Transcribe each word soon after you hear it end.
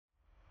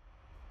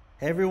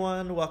Hey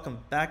everyone, welcome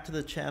back to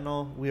the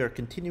channel. We are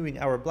continuing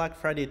our Black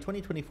Friday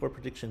 2024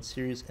 prediction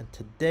series, and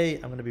today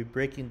I'm going to be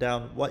breaking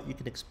down what you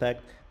can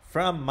expect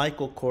from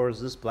Michael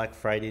Kors this Black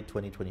Friday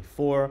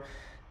 2024.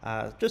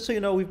 Just so you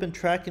know, we've been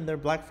tracking their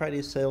Black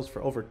Friday sales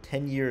for over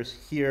 10 years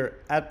here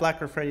at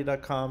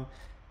blackerfriday.com,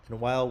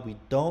 and while we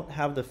don't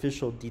have the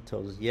official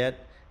details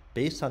yet,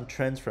 based on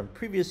trends from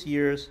previous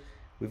years,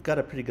 we've got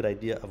a pretty good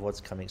idea of what's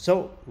coming.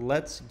 So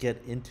let's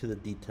get into the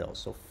details.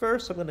 So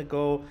first I'm going to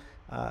go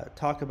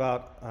talk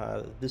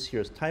about this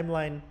year's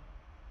timeline.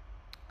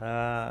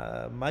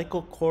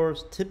 Michael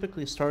Kors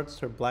typically starts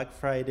her Black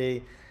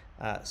Friday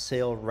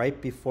sale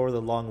right before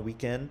the long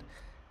weekend.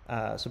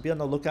 So be on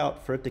the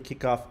lookout for it to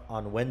kick off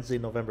on Wednesday,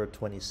 November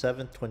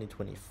 27th,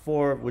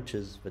 2024, which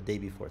is the day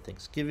before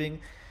Thanksgiving.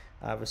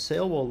 The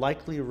sale will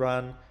likely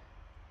run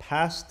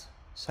past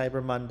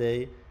Cyber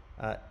Monday,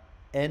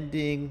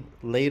 ending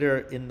later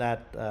in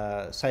that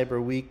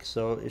Cyber Week.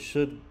 So it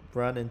should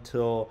run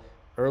until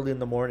early in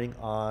the morning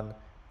on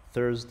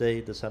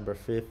Thursday, December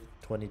 5th,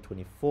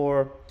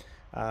 2024.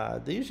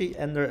 They usually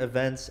end their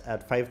events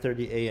at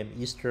 5:30 a.m.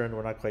 Eastern.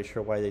 We're not quite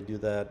sure why they do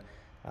that,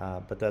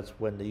 but that's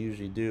when they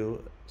usually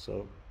do.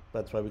 So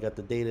that's why we got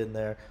the date in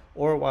there,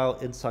 or while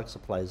in-stock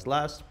supplies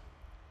last.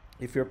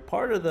 If you're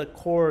part of the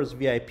Kors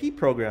VIP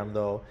program,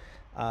 though,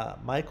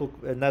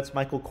 and that's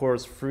Michael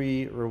Kors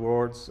free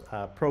rewards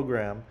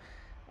program,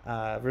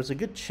 there's a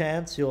good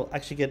chance you'll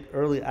actually get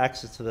early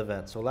access to the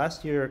event. So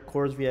last year,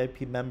 Kors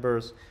VIP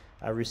members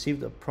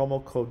received a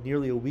promo code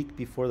nearly a week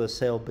before the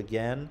sale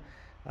began.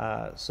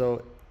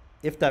 So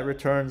if that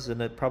returns,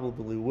 and it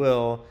probably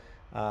will,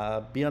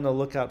 be on the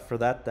lookout for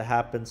that to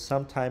happen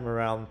sometime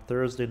around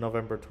Thursday,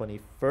 November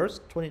 21st,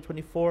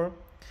 2024.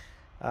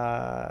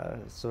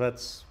 So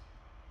that's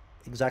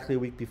exactly a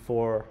week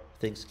before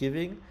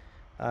Thanksgiving.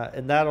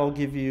 And that'll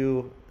give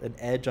you an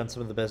edge on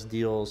some of the best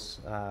deals.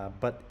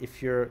 But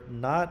if you're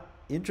not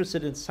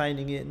interested in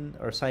signing in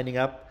or signing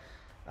up,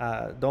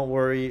 don't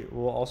worry.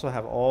 We'll also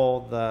have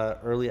all the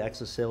early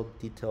access sale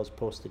details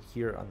posted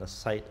here on the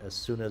site as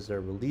soon as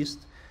they're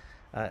released.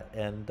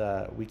 And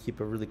we keep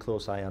a really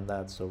close eye on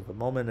that. So the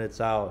moment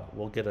it's out,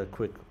 we'll get a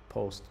quick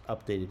post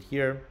updated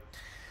here.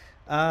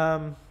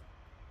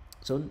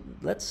 So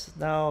let's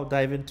now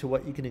dive into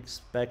what you can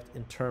expect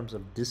in terms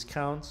of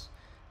discounts.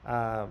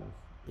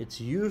 It's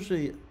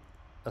usually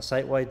a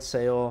site-wide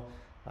sale.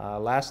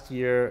 Last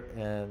year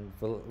and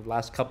the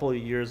last couple of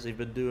years, they've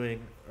been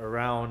doing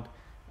around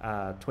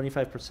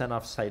 25%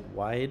 off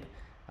site-wide,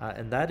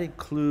 and that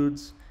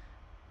includes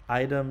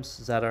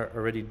items that are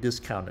already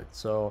discounted.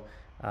 So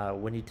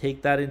when you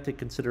take that into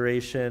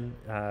consideration,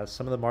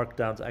 some of the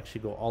markdowns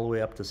actually go all the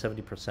way up to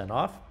 70%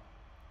 off.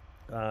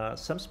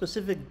 Some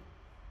specific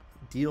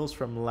deals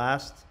from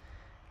last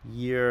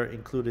year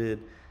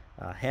included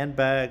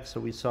handbags. So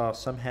we saw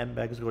some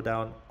handbags go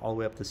down all the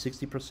way up to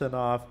 60%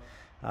 off.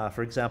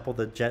 For example,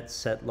 the Jet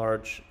Set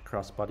large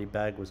crossbody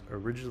bag was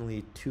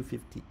originally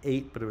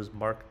 $258, but it was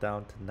marked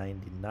down to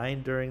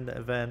 $99 during the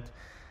event.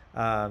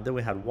 Then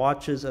we had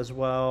watches as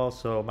well.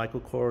 So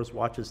Michael Kors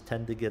watches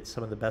tend to get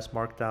some of the best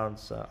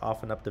markdowns,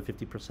 often up to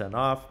 50%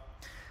 off.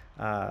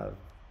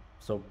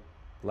 So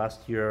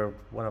last year,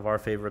 one of our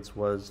favorites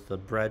was the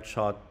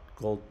Bradshaw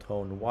Gold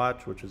Tone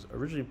watch, which was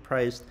originally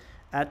priced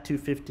at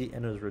 $250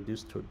 and it was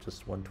reduced to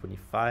just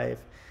 $125.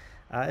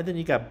 And then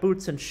you got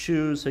boots and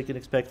shoes, so you can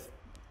expect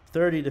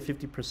 30 to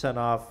 50%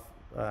 off,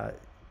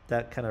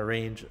 that kind of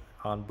range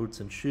on boots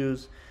and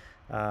shoes.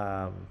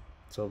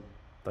 So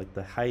like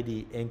the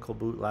Heidi ankle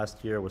boot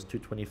last year was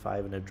 $225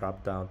 and it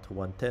dropped down to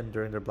 $110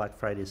 during their Black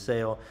Friday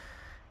sale.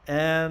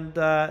 And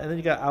then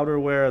you got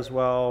outerwear as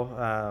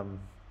well.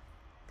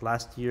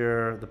 Last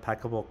year, the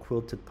packable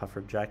quilted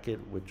puffer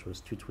jacket, which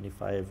was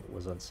 $225,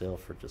 was on sale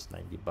for just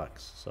 $90.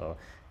 So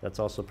that's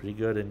also pretty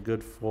good and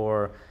good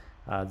for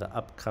the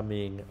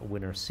upcoming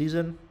winter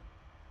season.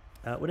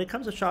 When it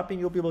comes to shopping,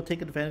 you'll be able to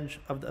take advantage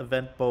of the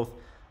event both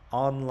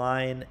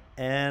online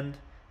and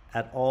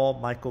at all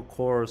Michael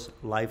Kors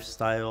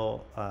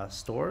lifestyle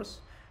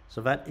stores.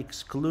 So that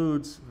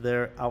excludes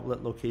their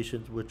outlet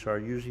locations, which are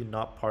usually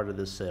not part of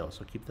this sale.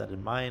 So keep that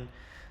in mind.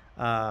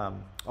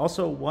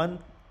 Also, one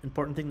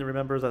important thing to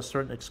remember is that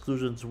certain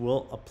exclusions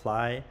will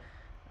apply.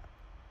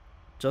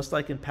 Just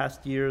like in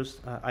past years,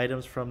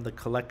 items from the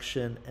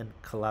collection and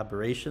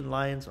collaboration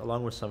lines,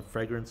 along with some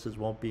fragrances,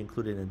 won't be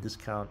included in a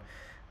discount.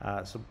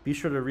 So be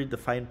sure to read the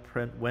fine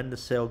print when the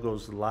sale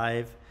goes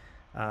live.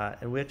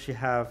 And we actually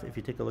have, if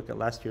you take a look at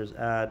last year's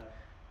ad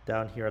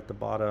down here at the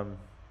bottom,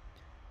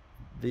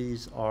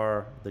 these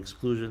are the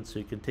exclusions. So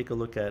you can take a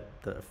look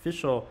at the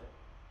official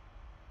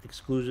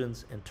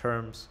exclusions and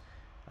terms.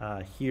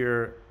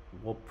 Here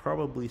we'll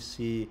probably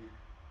see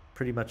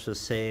pretty much the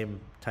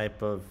same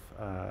type of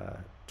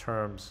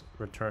terms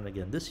return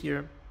again this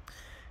year.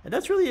 And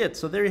that's really it.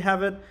 So there you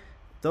have it.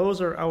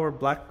 Those are our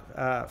Black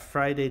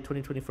Friday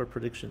 2024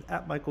 predictions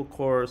at Michael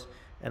Kors.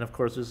 And of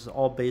course, this is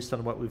all based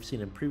on what we've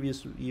seen in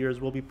previous years.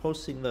 We'll be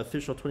posting the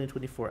official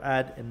 2024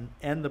 ad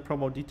and the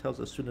promo details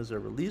as soon as they're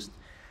released.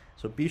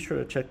 So be sure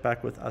to check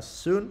back with us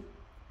soon.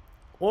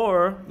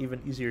 Or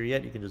even easier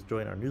yet, you can just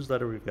join our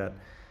newsletter. We've got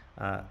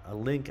a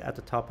link at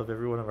the top of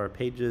every one of our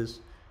pages.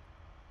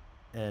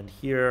 And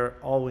here,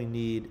 all we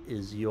need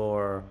is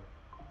your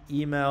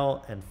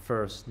email and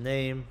first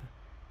name,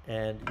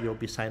 and you'll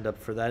be signed up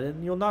for that.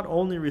 And you'll not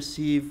only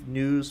receive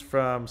news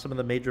from some of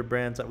the major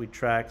brands that we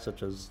track,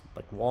 such as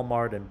like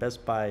Walmart and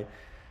Best Buy,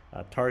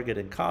 Target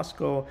and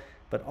Costco,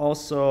 but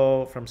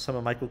also from some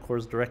of Michael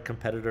Kors' direct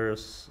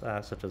competitors,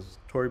 such as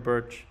Tory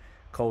Burch,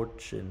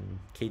 Coach, and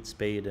Kate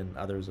Spade, and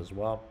others as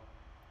well.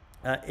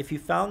 If you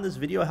found this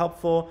video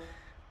helpful,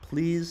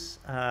 please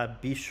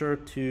be sure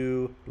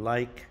to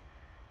like,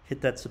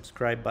 hit that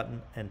subscribe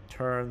button, and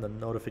turn the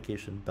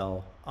notification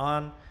bell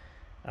on.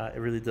 It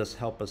really does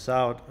help us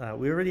out.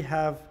 We already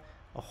have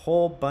a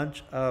whole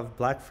bunch of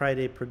Black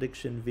Friday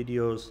prediction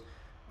videos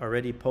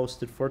already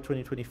posted for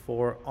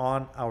 2024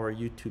 on our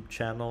YouTube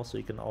channel, so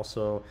you can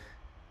also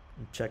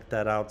check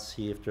that out,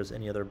 see if there's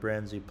any other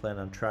brands you plan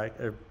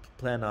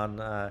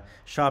on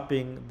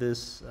shopping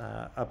this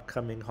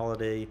upcoming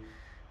holiday,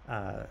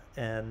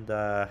 and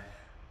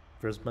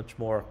there's much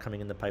more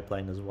coming in the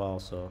pipeline as well,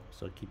 so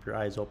keep your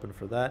eyes open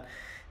for that.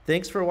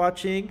 Thanks for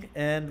watching,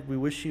 and we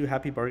wish you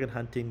happy bargain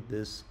hunting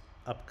this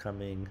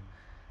upcoming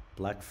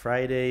Black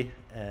Friday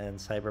and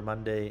Cyber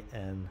Monday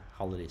and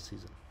holiday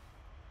season.